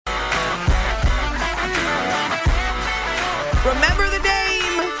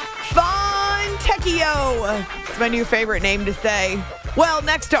Radio. It's my new favorite name to say. Well,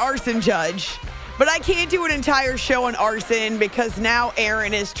 next to Arson Judge. But I can't do an entire show on arson because now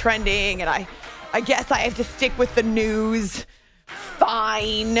Aaron is trending, and I guess I have to stick with the news.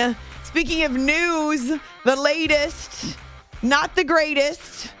 Fine. Speaking of news, the latest, not the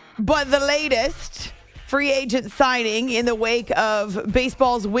greatest, but the latest free agent signing in the wake of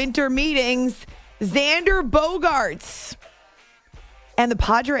baseball's winter meetings, Xander Bogaerts and the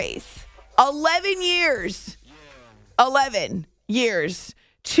Padres. 11 years,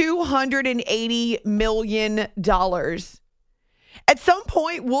 $280 million. At some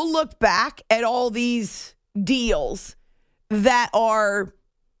point, we'll look back at all these deals that are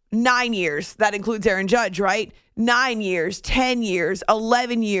 9 years. That includes Aaron Judge, right? 9 years, 10 years,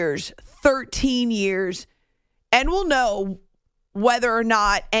 11 years, 13 years. And we'll know whether or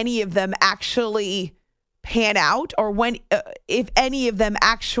not any of them actually pan out or when, if any of them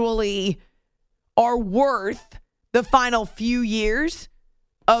actually are worth the final few years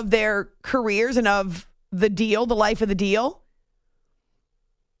of their careers and of the deal, the life of the deal.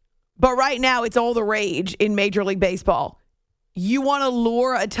 But right now, it's all the rage in Major League Baseball. You want to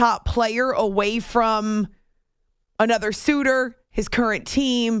lure a top player away from another suitor, his current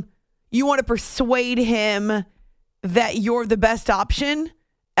team. You want to persuade him that you're the best option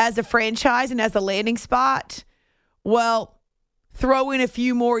as a franchise and as a landing spot. Well, throw in a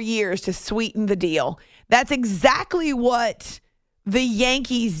few more years to sweeten the deal. That's exactly what the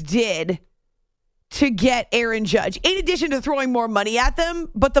Yankees did to get Aaron Judge, in addition to throwing more money at them.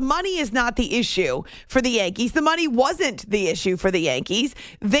 But the money is not the issue for the Yankees. The money wasn't the issue for the Yankees.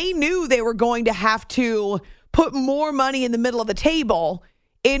 They knew they were going to have to put more money in the middle of the table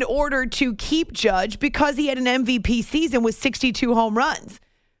in order to keep Judge because he had an MVP season with 62 home runs.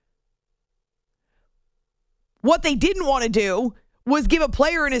 What they didn't want to do was give a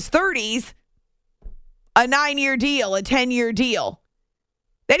player in his 30s a 9-year deal, a 10-year deal.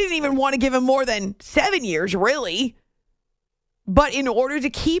 They didn't even want to give him more than 7 years, really. But in order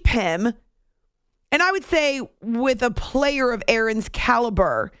to keep him, and I would say with a player of Aaron's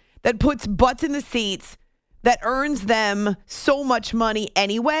caliber that puts butts in the seats, that earns them so much money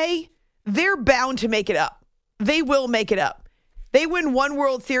anyway, they're bound to make it up. They will make it up. They win one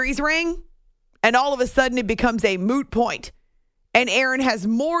World Series ring, and all of a sudden it becomes a moot point. And Aaron has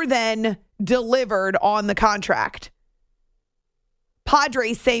more than delivered on the contract.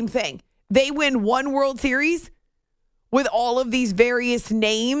 Padres, same thing. They win one World Series with all of these various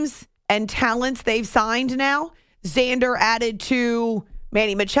names and talents they've signed now. Xander added to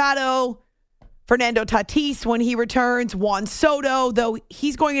Manny Machado, Fernando Tatis when he returns, Juan Soto, though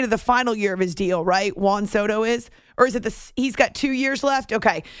he's going into the final year of his deal, right? Juan Soto is? Or is it he's got 2 years left?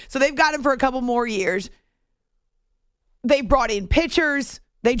 Okay, so they've got him for a couple more years. They brought in pitchers.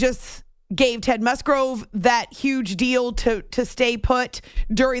 They just gave Ted Musgrove that huge deal to stay put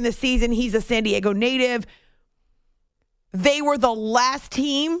during the season. He's a San Diego native. They were the last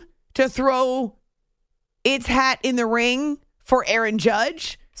team to throw its hat in the ring for Aaron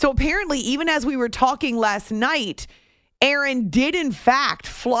Judge. So apparently, even as we were talking last night, Aaron did in fact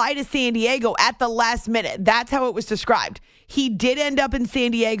fly to San Diego at the last minute. That's how it was described. He did end up in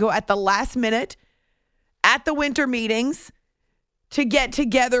San Diego at the last minute at the winter meetings to get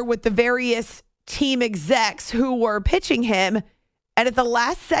together with the various team execs who were pitching him. And at the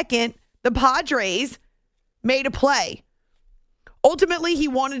last second, the Padres made a play. Ultimately, he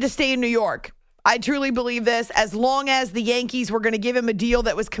wanted to stay in New York. I truly believe this. As long as the Yankees were going to give him a deal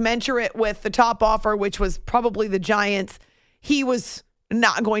that was commensurate with the top offer, which was probably the Giants, he was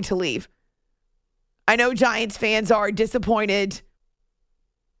not going to leave. I know Giants fans are disappointed,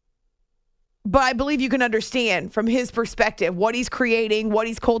 but I believe you can understand from his perspective what he's creating, what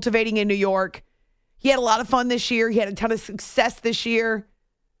he's cultivating in New York. He had a lot of fun this year. He had a ton of success this year.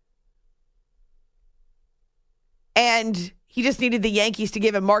 And he just needed the Yankees to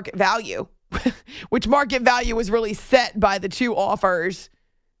give him market value, which market value was really set by the two offers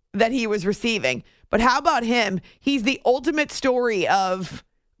that he was receiving. But how about him? He's the ultimate story of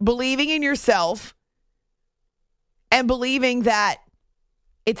believing in yourself and believing that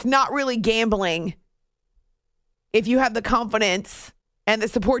it's not really gambling if you have the confidence and the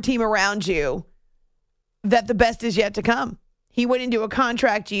support team around you that the best is yet to come. He went into a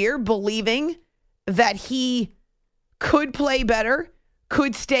contract year believing that he could play better,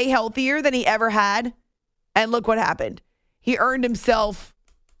 could stay healthier than he ever had. And look what happened. He earned himself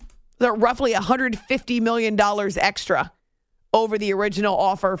roughly $150 million extra over the original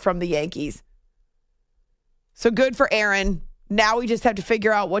offer from the Yankees. So good for Aaron. Now we just have to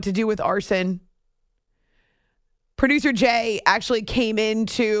figure out what to do with Arson. Producer Jay actually came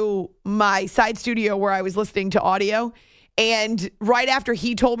into my side studio where I was listening to audio. And right after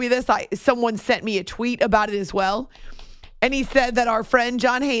he told me this, someone sent me a tweet about it as well. And he said that our friend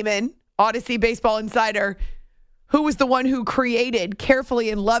Jon Heyman, Odyssey Baseball Insider, who was the one who carefully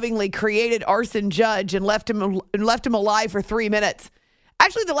and lovingly created Arson Judge and left him alive for 3 minutes.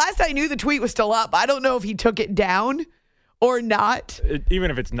 Actually, the last I knew, the tweet was still up. I don't know if he took it down or not. Even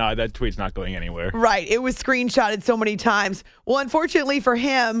if it's not, that tweet's not going anywhere. Right. It was screenshotted so many times. Well, unfortunately for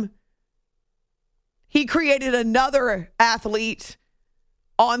him, he created another athlete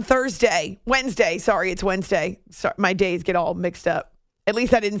on Wednesday. Sorry, it's Wednesday. Sorry, my days get all mixed up. At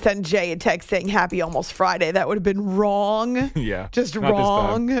least I didn't send Jay a text saying happy almost Friday. That would have been wrong. Yeah. Just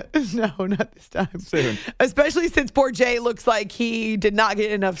wrong. No, not this time. Soon. Especially since poor Jay looks like he did not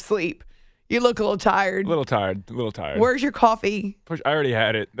get enough sleep. You look a little tired. A little tired. Where's your coffee? I already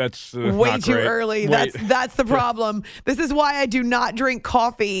had it. That's way not too great. early. That's the problem. This is why I do not drink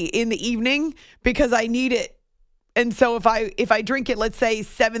coffee in the evening, because I need it. And so if I drink it, let's say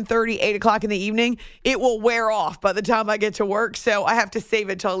 7:30, 8 o'clock in the evening, it will wear off by the time I get to work. So I have to save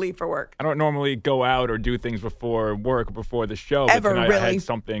it till I leave for work. I don't normally go out or do things before work or before the show. Ever, but tonight really? I had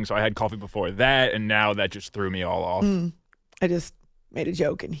something, so I had coffee before that, and now that just threw me all off. I just made a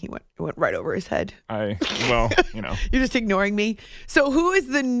joke and it went right over his head. You're just ignoring me. So who is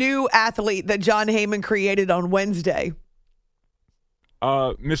the new athlete that Jon Heyman created on Wednesday?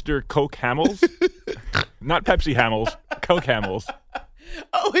 Mr. Coke Hamels. Not Pepsi Hamels, Coke Hamels.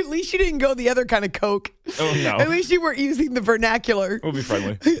 Oh, at least you didn't go the other kind of Coke. Oh, no. At least you weren't using the vernacular. We'll be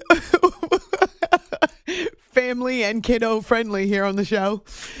friendly. Family and kiddo friendly here on the show.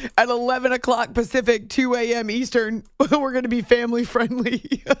 At 11 o'clock Pacific, 2 a.m. Eastern, we're going to be family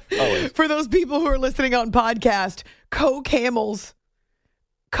friendly. Always. For those people who are listening on podcast, Coke Hamels.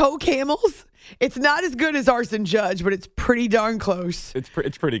 Coke Hamels? It's not as good as Arson Judge, but it's pretty darn close. It's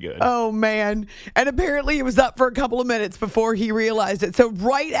pretty good. Oh, man. And apparently it was up for a couple of minutes before he realized it. So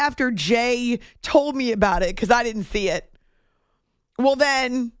right after Jay told me about it, because I didn't see it, well,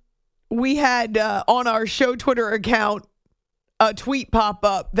 then we had on our show Twitter account a tweet pop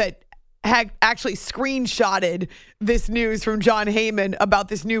up that had actually screenshotted this news from Jon Heyman about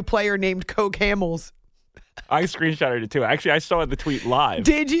this new player named Coke Hamels. I screenshotted it too. Actually, I saw the tweet live.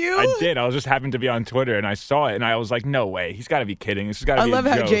 Did you? I did. I was just happened to be on Twitter and I saw it and I was like, no way. He's got to be kidding. This has got to be a joke. I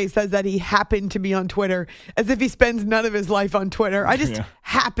love how Jay says that he happened to be on Twitter as if he spends none of his life on Twitter. I just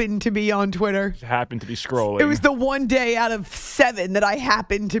happened to be on Twitter. Just happened to be scrolling. It was the one day out of 7 that I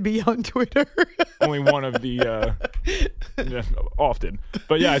happened to be on Twitter. Only one of the often.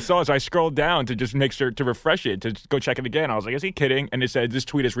 But yeah, I saw it. So I scrolled down to just make sure to refresh it, to go check it again. I was like, is he kidding? And it said, this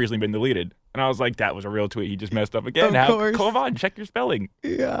tweet has recently been deleted. And I was like, that was a real tweet. He just messed up again. Of course. Come on, check your spelling.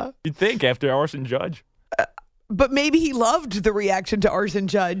 Yeah. You'd think after Arson Judge. But maybe he loved the reaction to Arson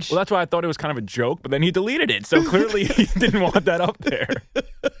Judge. Well, that's why I thought it was kind of a joke, but then he deleted it. So clearly he didn't want that up there.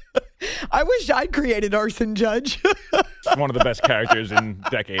 I wish I'd created Arson Judge. It's one of the best characters in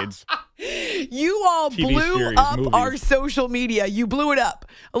decades. You all blew up our social media. You blew it up.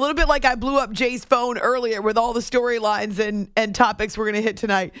 A little bit like I blew up Jay's phone earlier with all the storylines and topics we're going to hit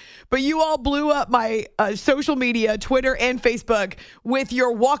tonight. But you all blew up my social media, Twitter and Facebook, with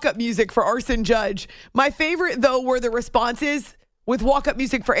your walk-up music for Arson Judge. My favorite, though, were the responses with walk-up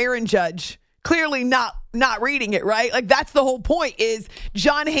music for Aaron Judge. Clearly not reading it, right? Like, that's the whole point, is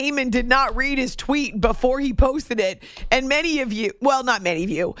Jon Heyman did not read his tweet before he posted it. And many of you, well, not many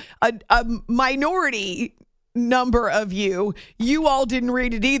of you, a minority number of you all didn't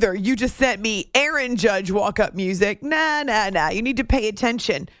read it either. You just sent me Aaron Judge walk-up music. Nah. You need to pay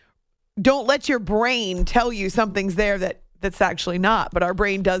attention. Don't let your brain tell you something's there that's actually not. But our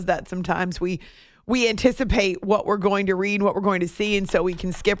brain does that sometimes. We anticipate what we're going to read, what we're going to see, and so we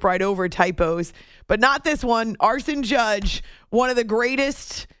can skip right over typos. But not this one. Arson Judge, one of the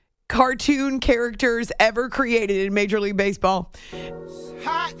greatest cartoon characters ever created in Major League Baseball. The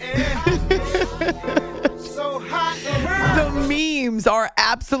memes are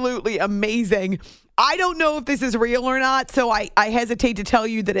absolutely amazing. I don't know if this is real or not, so I hesitate to tell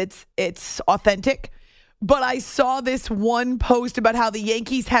you that it's authentic. But I saw this one post about how the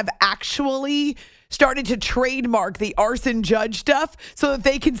Yankees have actually started to trademark the Arson Judge stuff so that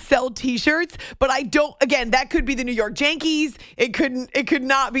they can sell T-shirts. But I don't, again, that could be the New York Yankees. It could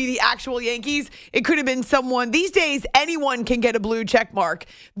not be the actual Yankees. It could have been someone. These days, anyone can get a blue check mark.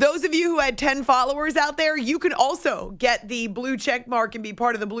 Those of you who had 10 followers out there, you can also get the blue check mark and be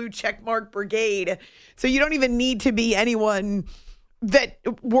part of the blue check mark brigade. So you don't even need to be anyone that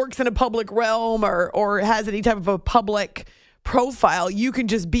works in a public realm or has any type of a public profile. You can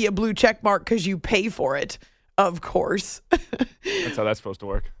just be a blue check mark because you pay for it. of course. That's how that's supposed to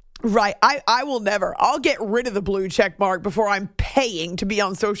work. Right. I will never. I'll get rid of the blue check mark before I'm paying to be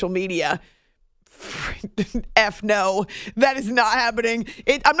on social media. F no. That is not happening.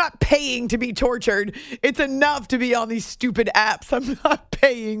 I'm not paying to be tortured. It's enough to be on these stupid apps. I'm not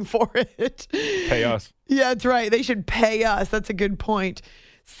paying for it. Pay us. Yeah, that's right. They should pay us. That's a good point.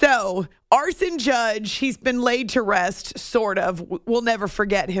 So, Arson Judge, he's been laid to rest, sort of. We'll never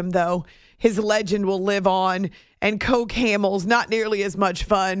forget him, though. His legend will live on. And Coke Hamels, not nearly as much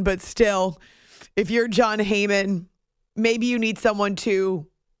fun, but still, if you're John Heyman, maybe you need someone to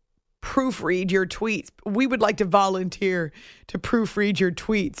proofread your tweets. We would like to volunteer to proofread your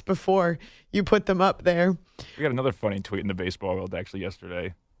tweets before you put them up there. We got another funny tweet in the baseball world actually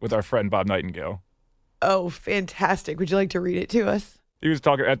yesterday with our friend Bob Nightingale. Oh, fantastic. Would you like to read it to us? He was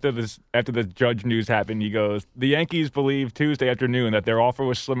talking after the Judge news happened. He goes, the Yankees believed Tuesday afternoon that their offer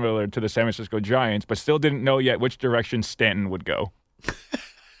was similar to the San Francisco Giants, but still didn't know yet which direction Stanton would go.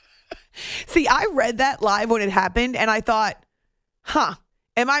 See, I read that live when it happened, and I thought,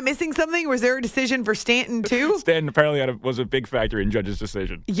 am I missing something? Was there a decision for Stanton too? Stanton apparently was a big factor in Judge's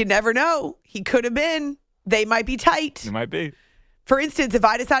decision. You never know. He could have been. They might be tight. It might be. For instance, if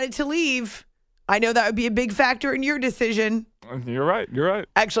I decided to leave, I know that would be a big factor in your decision. You're right.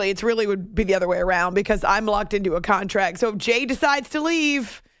 Actually, it's really would be the other way around because I'm locked into a contract. So if Jay decides to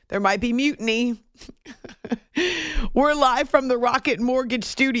leave, there might be mutiny. We're live from the Rocket Mortgage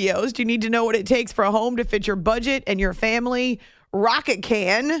Studios. Do you need to know what it takes for a home to fit your budget and your family? Rocket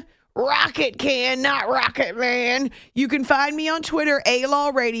can, not Rocket Man. You can find me on Twitter, A-Law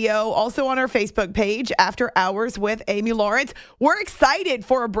Radio, also on our Facebook page, After Hours with Amy Lawrence. We're excited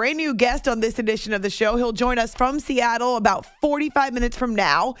for a brand new guest on this edition of the show. He'll join us from Seattle about 45 minutes from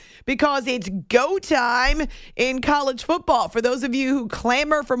now because it's go time in college football. For those of you who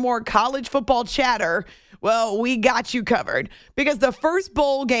clamor for more college football chatter, well, we got you covered because the first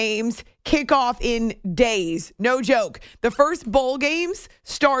bowl games kick off in days. No joke. The first bowl games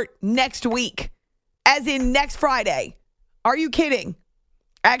start next week, as in next Friday. Are you kidding?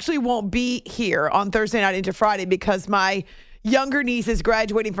 I actually won't be here on Thursday night into Friday because my younger niece is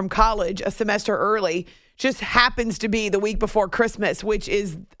graduating from college a semester early. Just happens to be the week before Christmas, which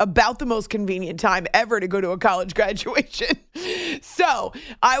is about the most convenient time ever to go to a college graduation. So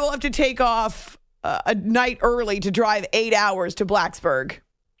I will have to take off a night early to drive 8 hours to Blacksburg.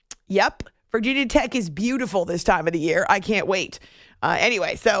 Yep. Virginia Tech is beautiful this time of the year. I can't wait.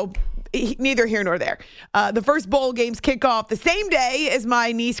 Anyway, so neither here nor there. The first bowl games kick off the same day as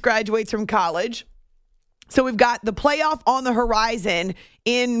my niece graduates from college. So we've got the playoff on the horizon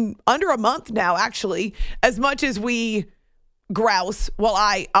in under a month now, actually. As much as we grouse, well,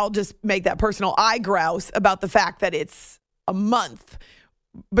 I'll just make that personal. I grouse about the fact that it's a month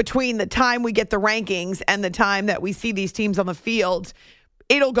between the time we get the rankings and the time that we see these teams on the field.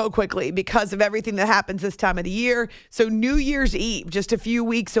 It'll go quickly because of everything that happens this time of the year. So New Year's Eve, just a few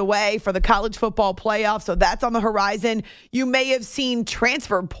weeks away for the college football playoff. So that's on the horizon. You may have seen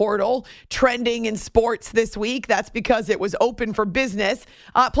transfer portal trending in sports this week. That's because it was open for business.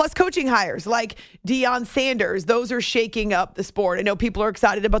 Plus coaching hires like Deion Sanders. Those are shaking up the sport. I know people are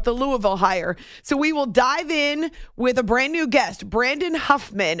excited about the Louisville hire. So we will dive in with a brand new guest, Brandon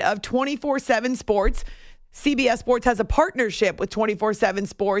Huffman of 24/7 Sports. CBS Sports has a partnership with 24/7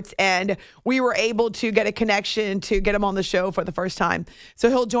 Sports, and we were able to get a connection to get him on the show for the first time. So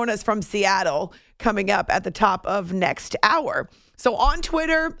he'll join us from Seattle coming up at the top of next hour. So on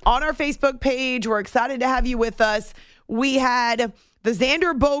Twitter, on our Facebook page, we're excited to have you with us. We had the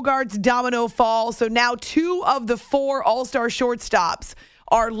Xander Bogaerts domino fall. So now 2 of the 4 All-Star shortstops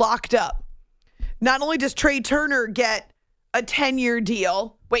are locked up. Not only does Trey Turner get a 10-year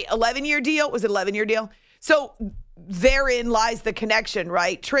deal. Wait, 11-year deal? Was it 11-year deal? So therein lies the connection,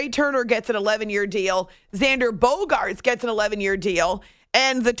 right? Trey Turner gets an 11-year deal. Xander Bogaerts gets an 11-year deal.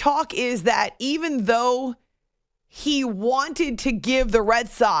 And the talk is that even though he wanted to give the Red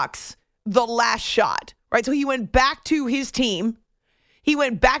Sox the last shot, right? So he went back to his team. He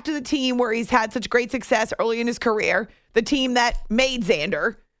went back to the team where he's had such great success early in his career, the team that made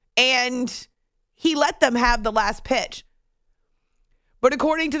Xander, and he let them have the last pitch. But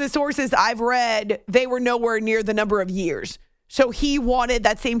according to the sources I've read, they were nowhere near the number of years. So he wanted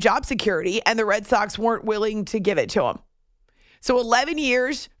that same job security, and the Red Sox weren't willing to give it to him. So 11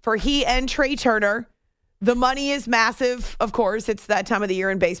 years for he and Trey Turner. The money is massive, of course. It's that time of the year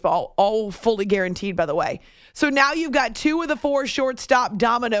in baseball, all fully guaranteed, by the way. So now you've got 2 of the 4 shortstop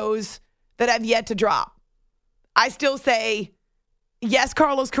dominoes that have yet to drop. I still say, yes,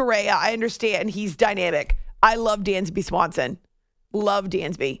 Carlos Correa. I understand he's dynamic. I love Dansby Swanson. Love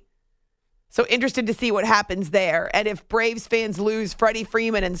Dansby. So interested to see what happens there. And if Braves fans lose Freddie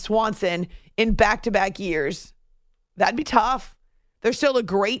Freeman and Swanson in back-to-back years, that'd be tough. They're still a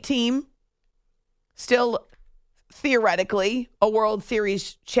great team. Still, theoretically, a World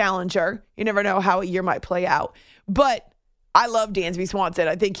Series challenger. You never know how a year might play out. But I love Dansby Swanson.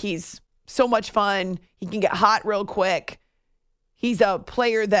 I think he's so much fun. He can get hot real quick. He's a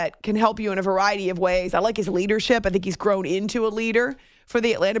player that can help you in a variety of ways. I like his leadership. I think he's grown into a leader for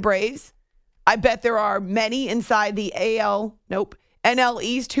the Atlanta Braves. I bet there are many inside the NL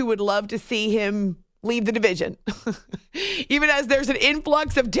East who would love to see him leave the division. Even as there's an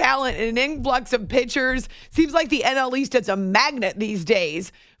influx of talent and an influx of pitchers, seems like the NL East is a magnet these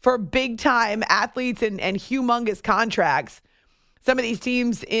days for big-time athletes and humongous contracts. Some of these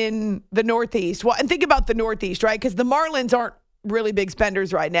teams in the Northeast. Well, and think about the Northeast, right? Because the Marlins aren't really big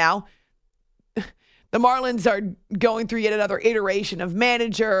spenders right now. The Marlins are going through yet another iteration of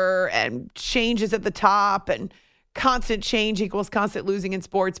manager and changes at the top, and constant change equals constant losing in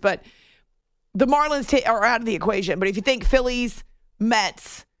sports. But the Marlins are out of the equation. But if you think Phillies,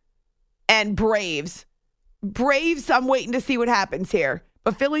 Mets, and Braves, I'm waiting to see what happens here.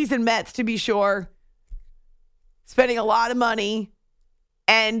 But Phillies and Mets, to be sure, spending a lot of money,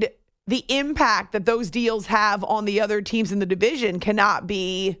 and the impact that those deals have on the other teams in the division cannot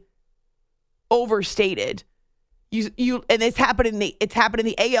be overstated. And it's happened in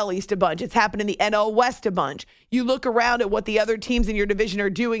the AL East a bunch. It's happened in the NL West a bunch. You look around at what the other teams in your division are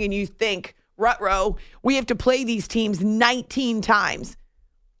doing, and you think, ruh-roh, we have to play these teams 19 times.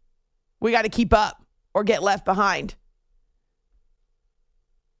 We got to keep up or get left behind.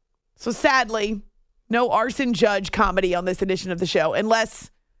 So sadly, no Arson Judge comedy on this edition of the show,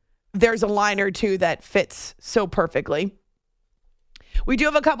 unless there's a line or two that fits so perfectly. We do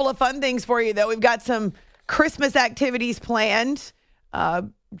have a couple of fun things for you, though. We've got some Christmas activities planned.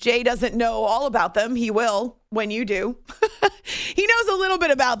 Jay doesn't know all about them. He will when you do. He knows a little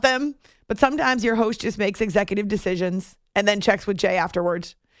bit about them, but sometimes your host just makes executive decisions and then checks with Jay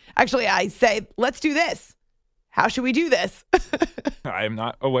afterwards. Actually, I say, let's do this. How should we do this? I am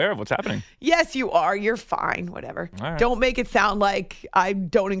not aware of what's happening. Yes, you are. You're fine. Whatever. All right. Don't make it sound like I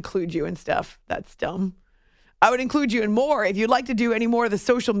don't include you in stuff. That's dumb. I would include you in more. If you'd like to do any more of the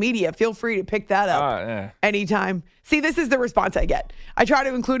social media, feel free to pick that up anytime. See, this is the response I get. I try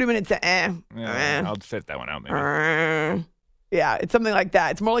to include him and it's I'll sit that one out maybe. Yeah, it's something like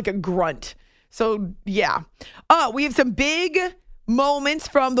that. It's more like a grunt. So, yeah. We have some big moments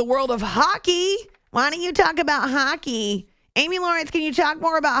from the world of hockey. Why don't you talk about hockey? Amy Lawrence, can you talk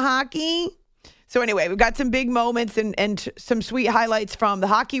more about hockey? So anyway, we've got some big moments and some sweet highlights from the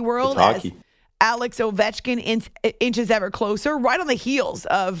hockey world. As Alex Ovechkin inches ever closer, right on the heels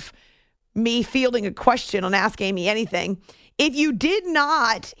of me fielding a question on Ask Amy Anything. If you did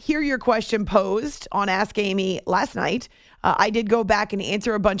not hear your question posed on Ask Amy last night, I did go back and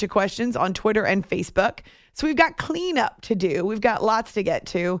answer a bunch of questions on Twitter and Facebook. So we've got cleanup to do. We've got lots to get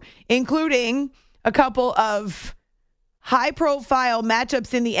to, including a couple of high-profile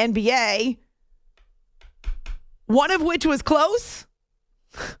matchups in the NBA, one of which was close,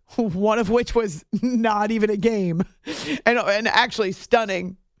 one of which was not even a game, and actually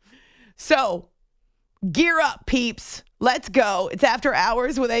stunning. So, gear up, peeps. Let's go. It's After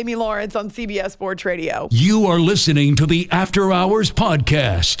Hours with Amy Lawrence on CBS Sports Radio. You are listening to the After Hours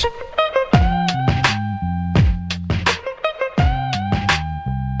podcast.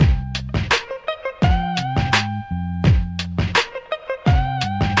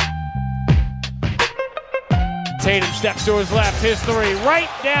 Tatum steps to his left, his three, right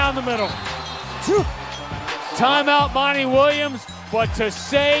down the middle. Timeout, Monty Williams, but to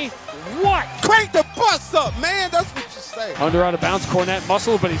say what? Crank the bus up, man. That's what you say. Under out of bounds, Cornette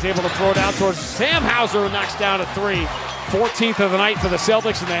muscle, but he's able to throw it out towards Sam Hauser, who knocks down a three. 14th of the night for the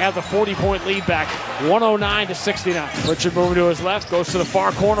Celtics, and they have the 40-point lead back, 109-69. Pritchard moving to his left, goes to the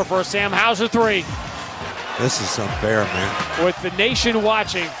far corner for a Sam Hauser three. This is unfair, man. With the nation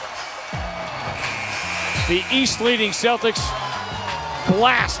watching, the East-leading Celtics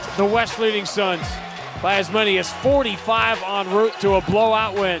blast the West-leading Suns by as many as 45 en route to a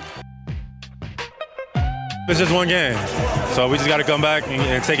blowout win. It's just one game, so we just got to come back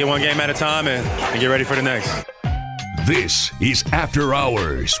and take it one game at a time and get ready for the next. This is After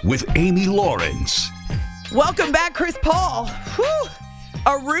Hours with Amy Lawrence. Welcome back, Chris Paul. Whew.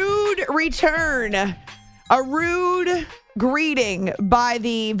 A rude return. A rude greeting by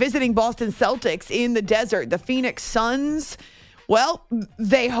the visiting Boston Celtics in the desert. The Phoenix Suns, well,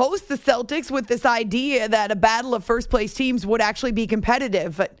 they host the Celtics with this idea that a battle of first-place teams would actually be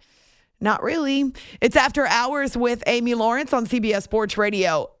competitive, but not really. It's After Hours with Amy Lawrence on CBS Sports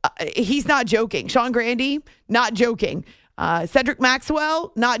Radio. he's not joking. Sean Grande, not joking. Cedric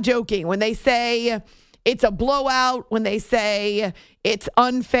Maxwell, not joking. When they say it's a blowout, when they say it's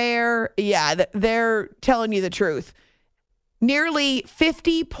unfair, yeah, they're telling you the truth. Nearly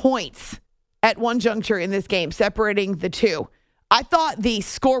 50 points at one juncture in this game, separating the two. I thought the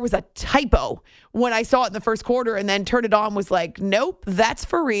score was a typo when I saw it in the first quarter and then turned it on, was like, nope, that's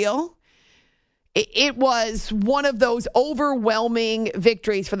for real. It was one of those overwhelming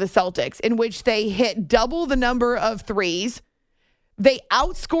victories for the Celtics in which they hit double the number of threes. They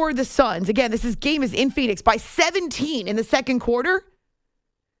outscored the Suns. Again, game is in Phoenix by 17 in the second quarter.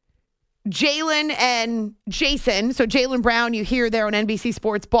 Jaylen and Jason, so Jaylen Brown, you hear there on NBC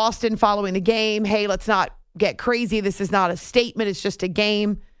Sports Boston following the game. Hey, let's not get crazy. This is not a statement. It's just a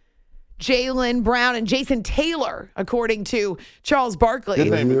game. Jaylen Brown and Jason Taylor, according to Charles Barkley. His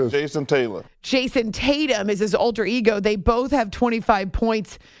name is Jason Taylor. Jason Tatum is his alter ego. They both have 25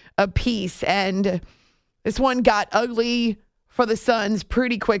 points apiece, and this one got ugly for the Suns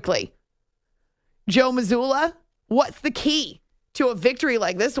pretty quickly. Joe Mazzulla, what's the key to a victory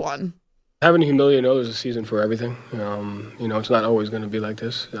like this one? Having humility, there's a season for everything. It's not always going to be like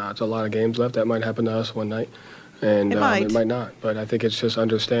this. It's a lot of games left. That might happen to us one night, and it might not. But I think it's just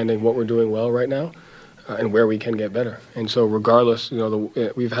understanding what we're doing well right now and where we can get better. And so regardless,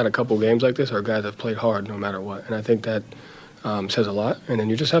 we've had a couple games like this. Our guys have played hard no matter what. And I think that says a lot. And then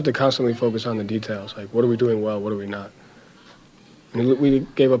you just have to constantly focus on the details. Like, what are we doing well? What are we not? We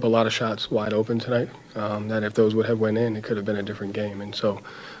gave up a lot of shots wide open tonight that if those would have went in, it could have been a different game. And so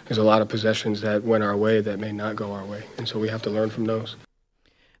there's a lot of possessions that went our way that may not go our way. And so we have to learn from those.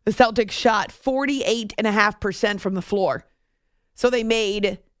 The Celtics shot 48.5% from the floor. So they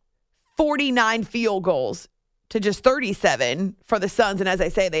made 49 field goals to just 37 for the Suns. And as I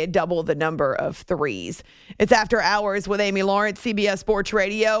say, they had doubled the number of threes. It's After Hours with Amy Lawrence, CBS Sports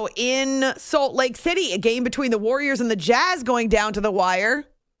Radio in Salt Lake City. A game between the Warriors and the Jazz going down to the wire.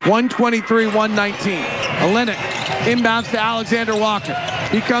 123-119. Olynyk inbounds to Alexander Walker.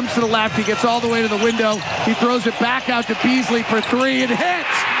 He comes to the left. He gets all the way to the window. He throws it back out to Beasley for three. It hits.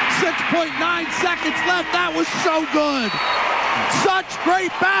 6.9 seconds left. That was so good. Such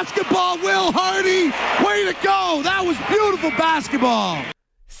great basketball, Will Hardy. Way to go. That was beautiful basketball.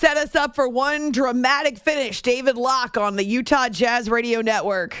 Set us up for one dramatic finish. David Locke on the Utah Jazz Radio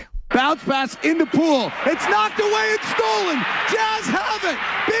Network. Bounce pass into Poole. It's knocked away. It's stolen. Jazz have it.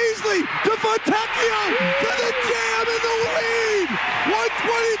 Beasley to Fontecchio to the jam in the lead.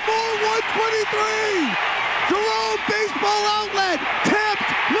 124-123. Jerome baseball outlet.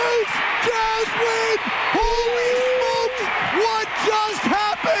 Tipped. Loose. Jazz win. Holy smokes. What just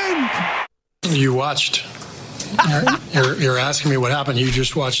happened? You watched. You're asking me what happened. You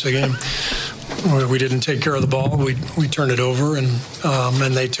just watched the game. We didn't take care of the ball. We turned it over, and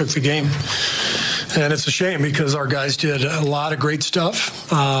they took the game. And it's a shame because our guys did a lot of great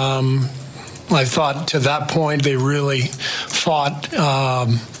stuff. I thought to that point they really fought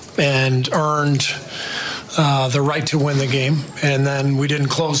and earned the right to win the game, and then we didn't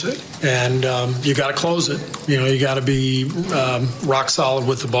close it. And you got to close it. You got to be rock solid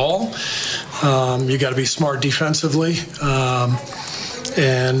with the ball. You got to be smart defensively.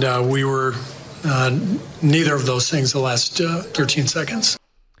 And we were neither of those things the last 13 seconds.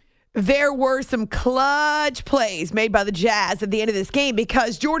 There were some clutch plays made by the Jazz at the end of this game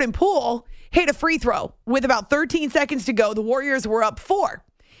because Jordan Poole hit a free throw with about 13 seconds to go. The Warriors were up 4.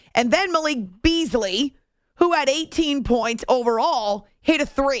 And then Malik Beasley, who had 18 points overall, hit a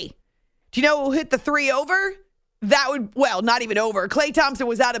 3. Do you know who hit the 3 over? Not even over. Klay Thompson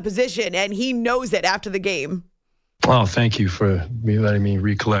was out of position, and he knows it after the game. Oh, thank you for letting me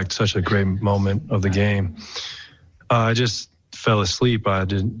recollect such a great moment of the game. I just fell asleep. I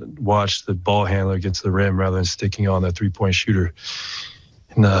didn't watch the ball handler get to the rim rather than sticking on the three-point shooter.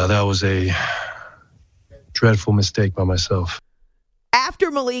 And that was a dreadful mistake by myself. After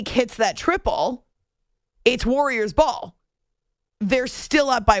Malik hits that triple, it's Warriors ball. They're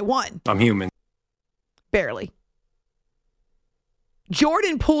still up by 1. I'm human. Barely.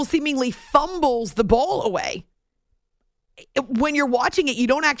 Jordan Poole seemingly fumbles the ball away. When you're watching it, you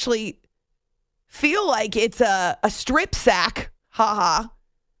don't actually feel like it's a strip sack.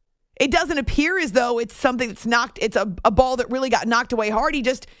 It doesn't appear as though it's something that's knocked. It's a ball that really got knocked away hard.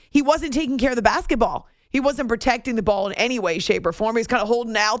 He wasn't taking care of the basketball. He wasn't protecting the ball in any way, shape, or form. He was kind of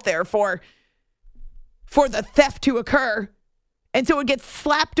holding out there for the theft to occur. And so it gets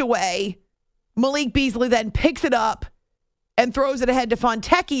slapped away. Malik Beasley then picks it up and throws it ahead to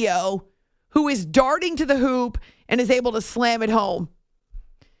Fontecchio, who is darting to the hoop and is able to slam it home.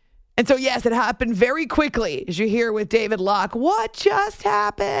 And so, yes, it happened very quickly, as you hear with David Locke. What just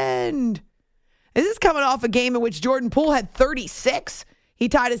happened? This is coming off a game in which Jordan Poole had 36. He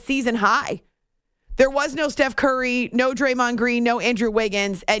tied a season high. There was no Steph Curry, no Draymond Green, no Andrew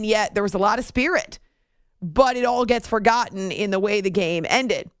Wiggins, and yet there was a lot of spirit. But it all gets forgotten in the way the game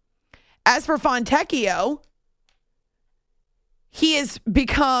ended. As for Fontecchio, he has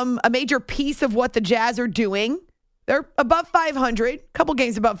become a major piece of what the Jazz are doing. They're above 500, a couple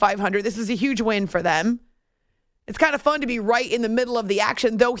games above 500. This is a huge win for them. It's kind of fun to be right in the middle of the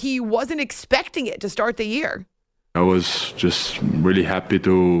action, though he wasn't expecting it to start the year. I was just really happy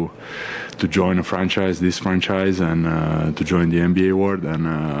to join this franchise, and to join the NBA world. And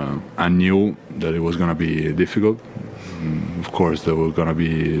I knew that it was going to be difficult. Of course, there was going to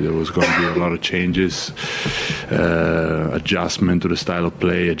be a lot of changes, adjustment to the style of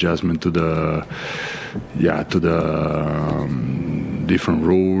play, adjustment to the different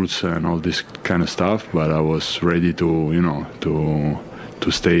rules and all this kind of stuff. But I was ready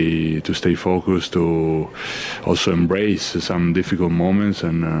to stay focused, to also embrace some difficult moments,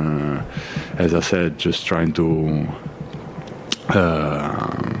 and as I said, just trying to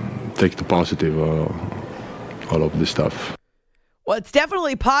take the positive all of this stuff. Well, it's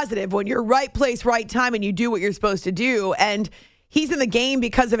definitely positive when you're right place, right time, and you do what you're supposed to do. And he's in the game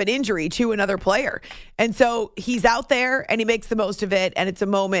because of an injury to another player. And so he's out there and he makes the most of it. And it's a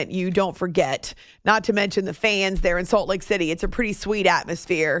moment you don't forget, not to mention the fans there in Salt Lake City. It's a pretty sweet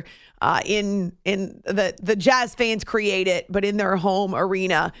atmosphere. The Jazz fans create it, but in their home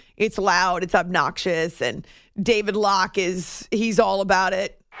arena, it's loud, it's obnoxious. And David Locke he's all about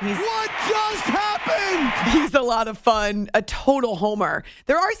it. What just happened? He's a lot of fun, a total homer.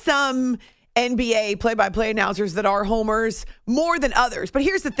 There are some NBA play-by-play announcers that are homers more than others. But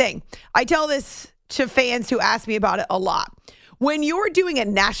here's the thing. I tell this to fans who ask me about it a lot. When you're doing a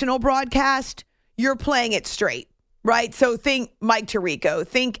national broadcast, you're playing it straight, right? So think Mike Tirico,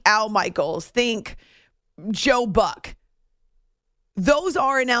 think Al Michaels, think Joe Buck. Those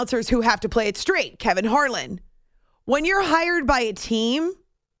are announcers who have to play it straight. Kevin Harlan. When you're hired by a team,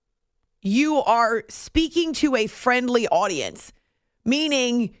 you are speaking to a friendly audience.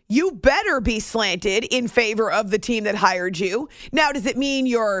 Meaning you better be slanted in favor of the team that hired you. Now, does it mean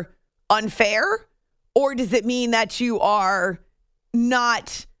you're unfair? Or does it mean that you are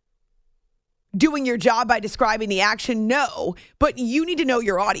not doing your job by describing the action? No, but you need to know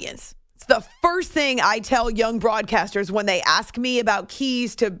your audience. It's the first thing I tell young broadcasters when they ask me about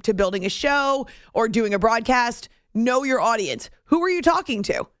keys to building a show or doing a broadcast. Know your audience. Who are you talking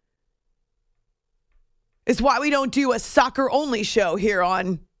to? It's why we don't do a soccer-only show here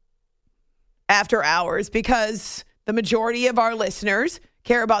on After Hours, because the majority of our listeners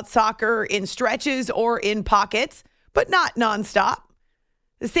care about soccer in stretches or in pockets, but not nonstop.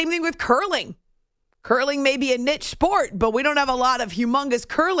 The same thing with curling. Curling may be a niche sport, but we don't have a lot of humongous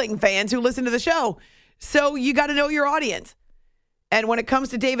curling fans who listen to the show. So you got to know your audience. And when it comes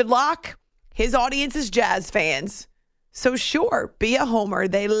to David Locke, his audience is Jazz fans. So sure, be a homer.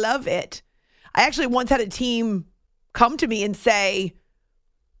 They love it. I actually once had a team come to me and say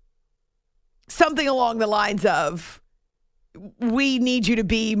something along the lines of, we need you to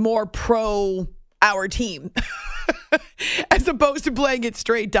be more pro our team as opposed to playing it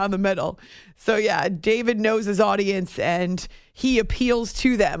straight down the middle. So yeah, David knows his audience and he appeals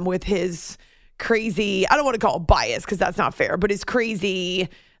to them with his crazy, I don't want to call it bias because that's not fair, but his crazy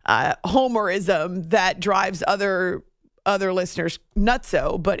homerism that drives other listeners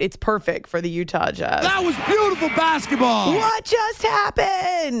nutso, but it's perfect for the Utah Jazz. That was beautiful basketball. What just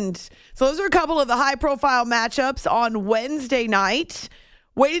happened? So those are a couple of the high-profile matchups on Wednesday night.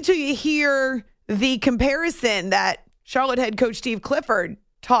 Wait until you hear the comparison that Charlotte head coach Steve Clifford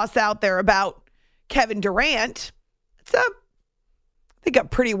tossed out there about Kevin Durant. It's I think a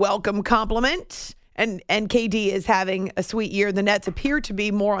pretty welcome compliment. And KD is having a sweet year. The Nets appear to be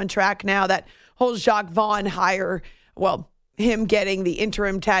more on track now. That whole Jacques Vaughn hire, well, him getting the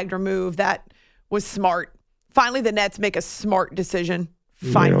interim tag removed, that was smart. Finally, the Nets make a smart decision.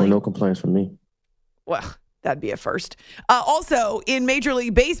 Finally. No complaints from me. Well, that'd be a first. Also, in Major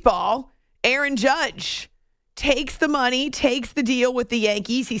League Baseball, Aaron Judge takes the money, takes the deal with the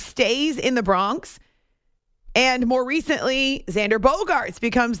Yankees. He stays in the Bronx. And more recently, Xander Bogaerts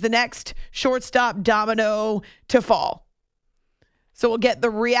becomes the next shortstop domino to fall. So we'll get the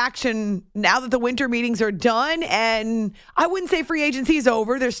reaction now that the winter meetings are done. And I wouldn't say free agency is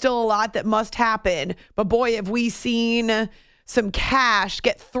over. There's still a lot that must happen. But boy, have we seen some cash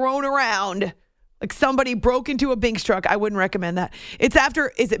get thrown around. Like somebody broke into a Binks truck. I wouldn't recommend that. It's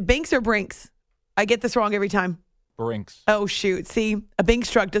after, is it Binks or Brinks? I get this wrong every time. Brinks. Oh, shoot. See, a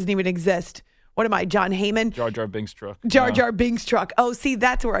Binks truck doesn't even exist. What am I, John Heyman? Jar Jar Binks truck. Jar Jar Binks truck. Oh, see,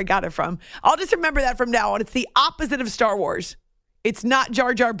 that's where I got it from. I'll just remember that from now on. It's the opposite of Star Wars. It's not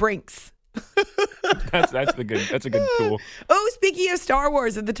Jar Jar Brinks. That's a good tool. Oh, speaking of Star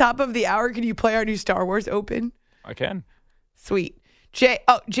Wars, at the top of the hour, can you play our new Star Wars open? I can. Sweet.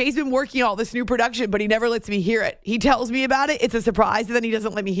 Jay's been working all this new production, but he never lets me hear it. He tells me about it. It's a surprise, and then he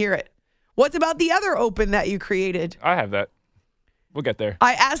doesn't let me hear it. What's about the other open that you created? I have that. We'll get there.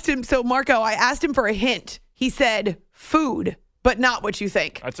 I asked him, Marco, I asked him for a hint. He said food, but not what you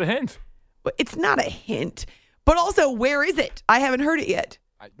think. That's a hint. But it's not a hint. But also, where is it? I haven't heard it yet.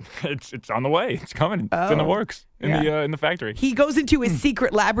 It's on the way. It's coming. It's in the works in the factory. He goes into his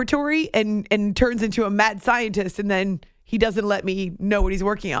secret laboratory and turns into a mad scientist, and then he doesn't let me know what he's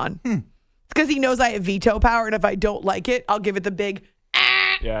working on. It's because he knows I have veto power, and if I don't like it, I'll give it the big.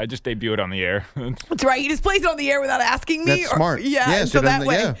 Yeah, I just debuted on the air. That's right. He just plays it on the air without asking me. That's smart. Yeah. So that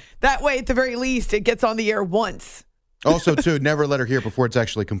way, at the very least, it gets on the air once. Also, too, never let her hear before it's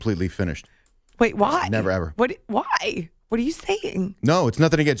actually completely finished. Wait, why? Never, ever. Why? What are you saying? No, it's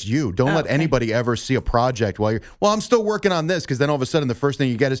nothing against you. Don't let anybody ever see a project while you're, well, I'm still working on this, because then all of a sudden the first thing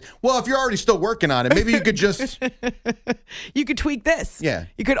you get is, well, if you're already still working on it, maybe you could just. You could tweak this. Yeah.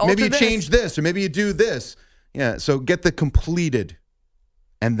 You could alter maybe you this. change this, or maybe you do this. Yeah, so get the completed,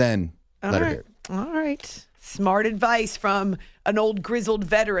 and then let her hear it. All right. Smart advice from an old grizzled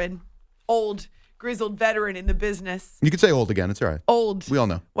veteran in the business. You could say old again. It's all right. Old. We all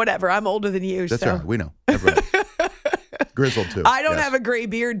know. Whatever. I'm older than you. That's so. all right. We know. Everybody. Grizzled, too. I don't have a gray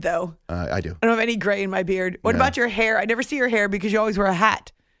beard, though. I do. I don't have any gray in my beard. What about your hair? I never see your hair because you always wear a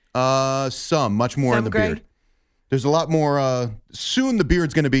hat. Much more in the gray? beard. There's a lot more. Soon the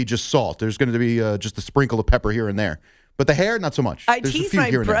beard's going to be just salt. There's going to be just a sprinkle of pepper here and there. But the hair, not so much. I tease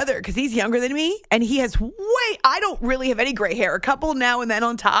my brother because he's younger than me, and he has I don't really have any gray hair. A couple now and then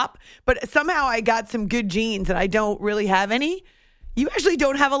on top, but somehow I got some good genes, and I don't really have any. You actually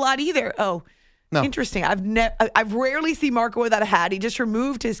don't have a lot either. Oh, no. Interesting. I've rarely seen Marco without a hat. He just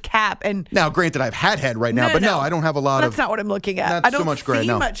removed his cap, and now, granted, I have hat head right now, but no, I don't have a lot That's not what I'm looking at. I don't see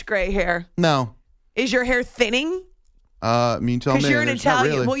much gray hair. No. Is your hair thinning? Tell me. Because you're an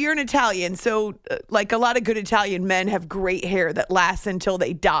Italian. Really. Well, you're an Italian, so like a lot of good Italian men have great hair that lasts until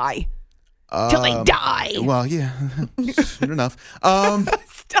they die. Till they die. Well, yeah, soon enough.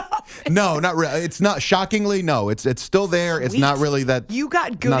 Stop. No, not really. It's not. Shockingly, no. It's still there. Sweet. It's not really that. You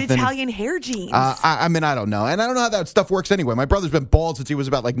got good Italian hair genes. I mean, I don't know, and I don't know how that stuff works anyway. My brother's been bald since he was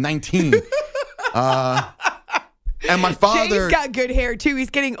about 19. And my father... Jay's got good hair, too.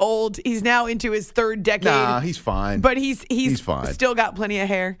 He's getting old. He's now into his third decade. Nah, he's fine. But he's fine. Still got plenty of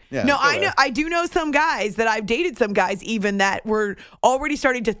hair. Yeah, no, I do know some guys that I've dated some guys even that were already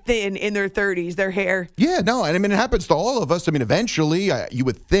starting to thin in their 30s, their hair. Yeah, no, and I mean, it happens to all of us. I mean, eventually, you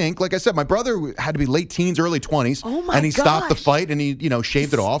would think. Like I said, my brother had to be late teens, early 20s. Oh, my And he gosh. stopped the fight, and he,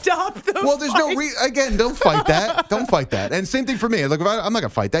 shaved it off. Stop the Well, there's fight. no again, don't fight that. Don't fight that. And same thing for me. Like, I'm not going to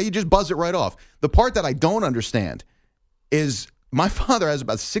fight that. You just buzz it right off. The part that I don't understand is my father has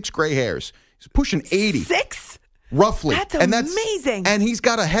about 6 gray hairs. He's pushing 80. 6? Roughly. That's and amazing. And he's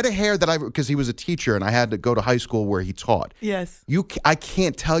got a head of hair because he was a teacher and I had to go to high school where he taught. Yes. I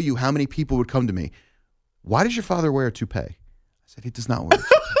can't tell you how many people would come to me. Why does your father wear a toupee? I said, he does not wear a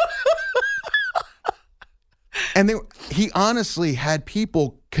toupee. And he honestly had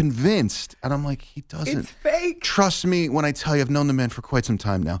people convinced, and I'm like, he doesn't. It's fake. Trust me when I tell you, I've known the man for quite some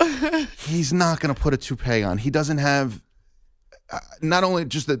time now. He's not going to put a toupee on. He doesn't have not only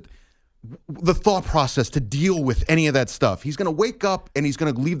just the thought process to deal with any of that stuff. He's going to wake up and he's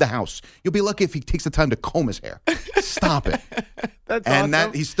going to leave the house. You'll be lucky if he takes the time to comb his hair. Stop it. That's and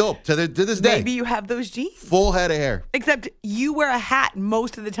awesome. he's still, to this day. Maybe you have those genes. Full head of hair. Except you wear a hat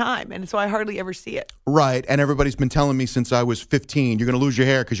most of the time, and so I hardly ever see it. Right, and everybody's been telling me since I was 15, you're going to lose your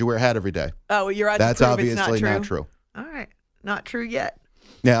hair because you wear a hat every day. Oh, well, you're out That's to prove obviously it's not true. All right, not true yet.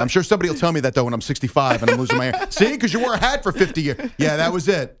 Yeah, I'm sure somebody will tell me that, though, when I'm 65 and I'm losing my hair. See, because you wore a hat for 50 years. Yeah, that was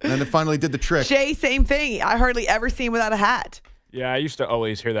it. And then it finally did the trick. Jay, same thing. I hardly ever see him without a hat. Yeah, I used to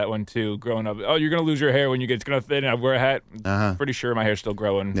always hear that one, too, growing up. Oh, you're going to lose your hair when it's going to thin. I wear a hat. Pretty sure my hair's still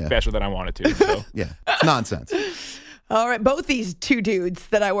growing faster than I want it to. So. Yeah, it's nonsense. All right. Both these two dudes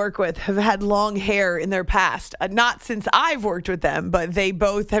that I work with have had long hair in their past. Not since I've worked with them, but they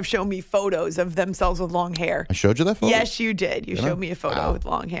both have shown me photos of themselves with long hair. I showed you that photo? Yes, you did. You showed me a photo with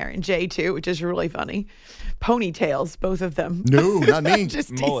long hair. And Jay, too, which is really funny. Ponytails, both of them. No, not me.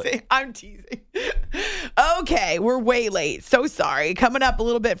 Just teasing. I'm teasing. Okay, we're way late. So sorry. Coming up a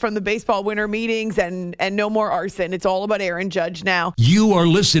little bit from the baseball winter meetings and no more arson. It's all about Aaron Judge now. You are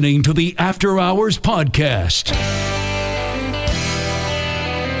listening to the After Hours Podcast.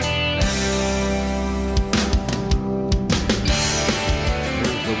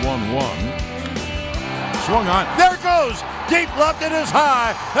 1-1. Swung on. There it goes. Deep left. It is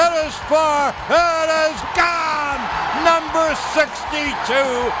high. It is far. It is gone. Number 62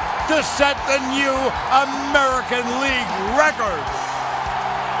 to set the new American League record.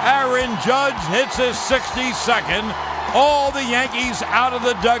 Aaron Judge hits his 62nd. All the Yankees out of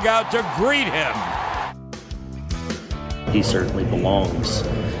the dugout to greet him. He certainly belongs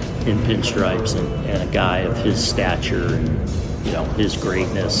in pinstripes, and a guy of his stature and, his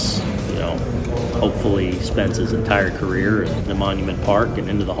greatness, hopefully spends his entire career in the Monument Park and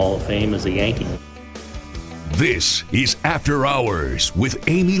into the Hall of Fame as a Yankee. This is After Hours with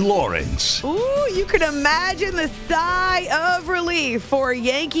Amy Lawrence. Ooh, you can imagine the sigh of relief for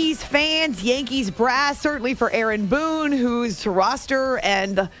Yankees fans, Yankees brass, certainly for Aaron Boone, whose roster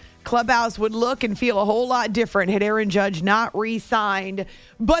and clubhouse would look and feel a whole lot different had Aaron Judge not re-signed.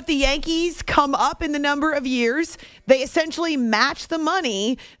 But the Yankees come up in the number of years. They essentially match the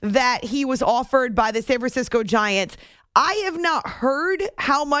money that he was offered by the San Francisco Giants. I have not heard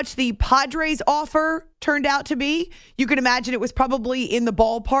how much the Padres offer turned out to be. You can imagine it was probably in the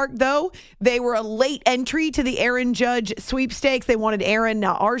ballpark, though. They were a late entry to the Aaron Judge sweepstakes. They wanted Aaron,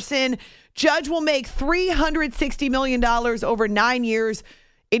 not Arson. Judge will make $360 million over 9 years.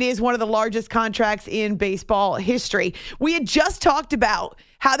 It is one of the largest contracts in baseball history. We had just talked about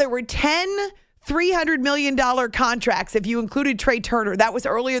how there were 10 $300 million contracts if you included Trey Turner. That was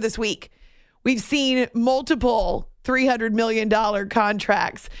earlier this week. We've seen multiple $300 million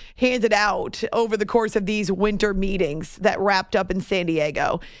contracts handed out over the course of these winter meetings that wrapped up in San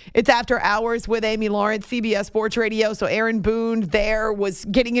Diego. It's After Hours with Amy Lawrence, CBS Sports Radio. So Aaron Boone there was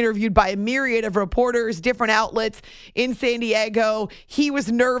getting interviewed by a myriad of reporters, different outlets in San Diego. He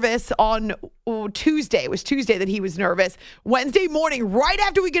was nervous on Tuesday. It was Tuesday that he was nervous. Wednesday morning, right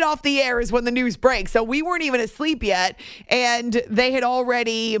after we get off the air, is when the news breaks. So we weren't even asleep yet, and they had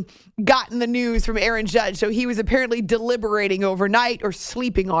already gotten the news from Aaron Judge. So he was apparently deliberating overnight, or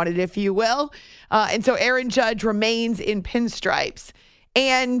sleeping on it, if you will. And so Aaron Judge remains in pinstripes.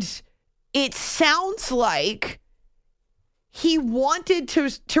 And it sounds like he wanted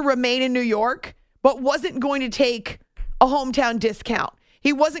to remain in New York, but wasn't going to take a hometown discount.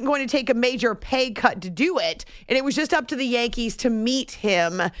 He wasn't going to take a major pay cut to do it. And it was just up to the Yankees to meet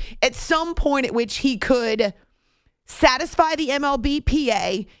him at some point at which he could satisfy the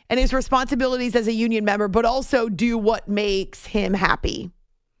MLBPA and his responsibilities as a union member, but also do what makes him happy.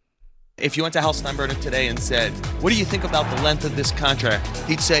 If you went to Hal Steinbrenner today and said, what do you think about the length of this contract?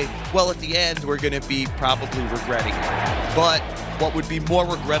 He'd say, well, at the end, we're going to be probably regretting it. But what would be more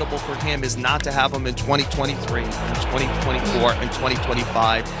regrettable for him is not to have him in 2023, and 2024, and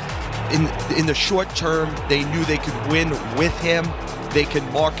 2025. In the short term, they knew they could win with him. They could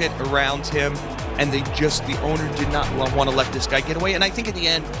market around him. And the owner did not want to let this guy get away. And I think in the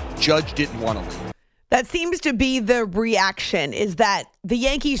end, Judge didn't want to leave. That seems to be the reaction, is that the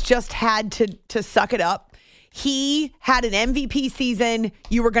Yankees just had to suck it up. He had an MVP season.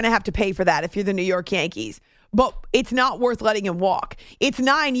 You were going to have to pay for that if you're the New York Yankees. But it's not worth letting him walk. It's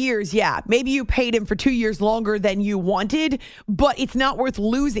 9 years, yeah. Maybe you paid him for 2 years longer than you wanted, but it's not worth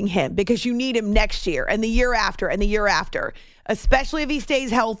losing him because you need him next year and the year after and the year after, especially if he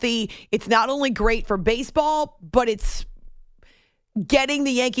stays healthy. It's not only great for baseball, but it's getting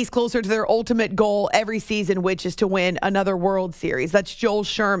the Yankees closer to their ultimate goal every season, which is to win another World Series. That's Joel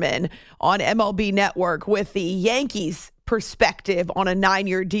Sherman on MLB Network with the Yankees' perspective on a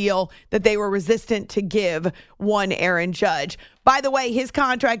 9-year deal that they were resistant to give one Aaron Judge. By the way, his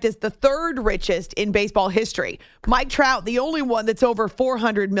contract is the third richest in baseball history. Mike Trout, the only one that's over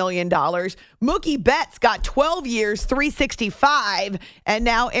 $400 million. Mookie Betts got 12 years, $365, and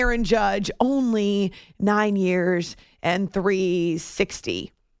now Aaron Judge only 9 years and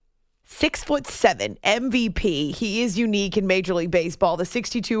 $360. 6'7" MVP. He is unique in Major League Baseball. The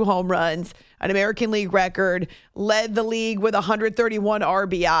 62 home runs, an American League record, led the league with 131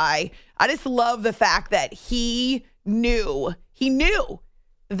 RBI. I just love the fact that he knew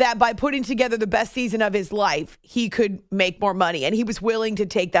that by putting together the best season of his life, he could make more money, and he was willing to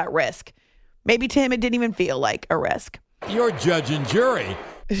take that risk. Maybe to him, it didn't even feel like a risk. You're judge and jury.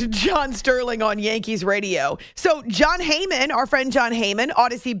 John Sterling on Yankees radio. So John Heyman, our friend John Heyman,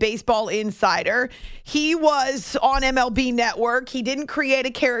 Odyssey Baseball Insider, he was on MLB Network. He didn't create a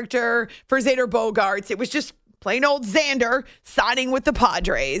character for Xander Bogaerts. It was just plain old Xander signing with the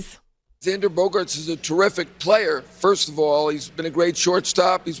Padres. Xander Bogaerts is a terrific player. First of all, he's been a great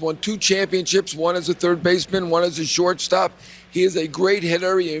shortstop. He's won 2 championships, one as a third baseman, one as a shortstop. He is a great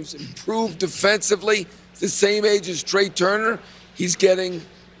hitter. He's improved defensively. He's the same age as Trey Turner. He's getting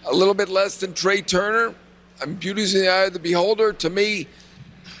a little bit less than Trey Turner. Beauty's in the eye of the beholder. To me,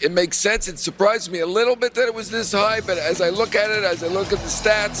 it makes sense. It surprised me a little bit that it was this high, but as I look at it, as I look at the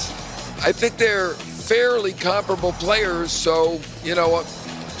stats, I think they're fairly comparable players. So,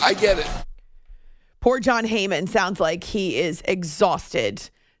 I get it. Poor Jon Heyman sounds like he is exhausted.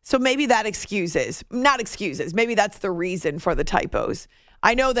 So maybe that maybe that's the reason for the typos.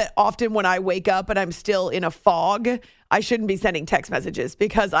 I know that often when I wake up and I'm still in a fog, I shouldn't be sending text messages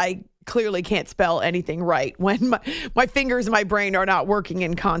because I clearly can't spell anything right when my fingers and my brain are not working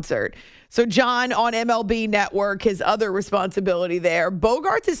in concert. So John on MLB Network, his other responsibility there.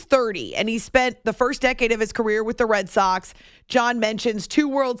 Bogaerts is 30, and he spent the first decade of his career with the Red Sox. John mentions 2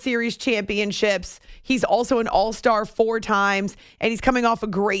 World Series championships. He's also an All-Star 4 times, and he's coming off a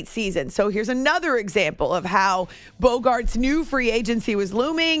great season. So here's another example of how Bogaerts knew free agency was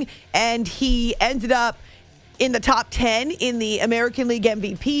looming, and he ended up in the top 10 in the American League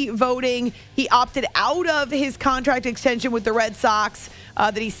MVP voting. He opted out of his contract extension with the Red Sox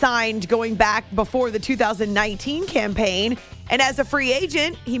that he signed going back before the 2019 campaign. And as a free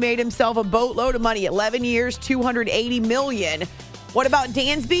agent, he made himself a boatload of money, 11 years, $280 million. What about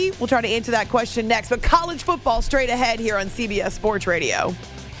Dansby? We'll try to answer that question next. But college football straight ahead here on CBS Sports Radio.